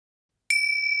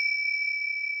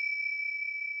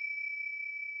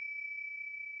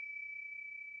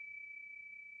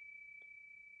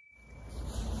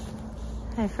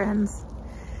Hi friends,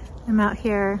 I'm out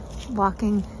here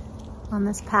walking on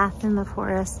this path in the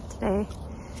forest today.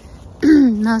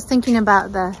 And I was thinking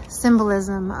about the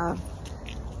symbolism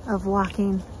of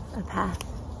walking a path,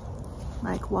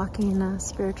 like walking a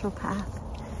spiritual path.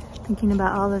 Thinking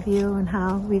about all of you and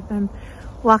how we've been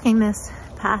walking this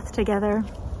path together.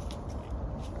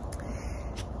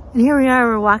 And here we are,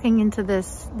 we're walking into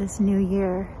this new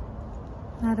year.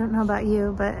 I don't know about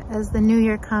you, but as the new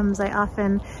year comes, I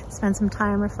often spend some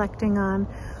time reflecting on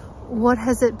what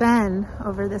has it been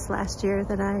over this last year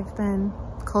that I've been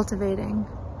cultivating?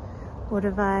 What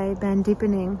have I been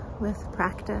deepening with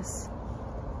practice?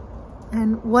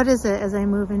 And what is it as I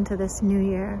move into this new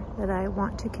year that I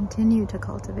want to continue to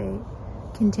cultivate,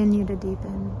 continue to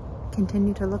deepen,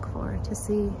 continue to look for, to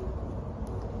see?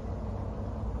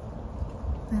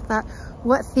 I thought,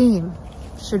 what theme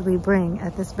should we bring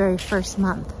at this very first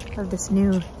month of this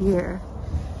new year?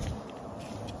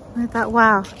 And I thought,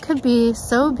 wow, it could be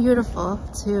so beautiful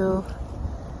to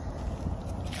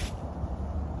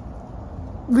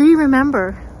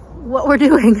remember what we're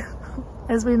doing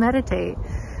as we meditate.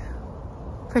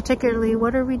 Particularly,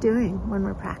 what are we doing when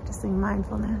we're practicing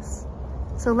mindfulness?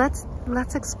 So let's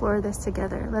explore this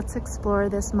together. Let's explore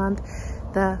this month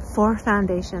the Four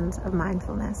Foundations of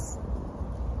Mindfulness.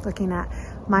 Looking at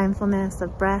mindfulness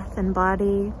of breath and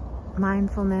body,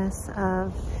 mindfulness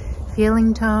of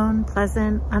feeling tone,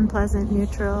 pleasant, unpleasant,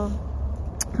 neutral,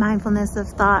 mindfulness of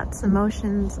thoughts,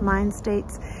 emotions, mind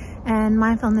states, and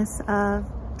mindfulness of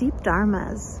deep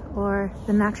dharmas, or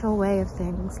the natural way of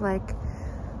things, like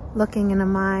looking in the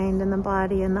mind and the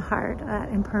body and the heart at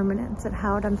impermanence, at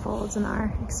how it unfolds in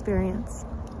our experience.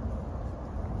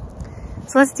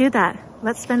 So let's do that.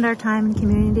 Let's spend our time in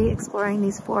community exploring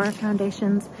these four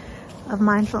foundations of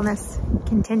mindfulness,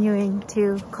 continuing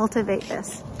to cultivate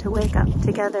this, to wake up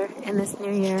together in this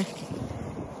new year,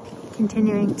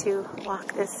 continuing to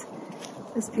walk this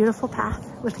beautiful path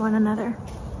with one another.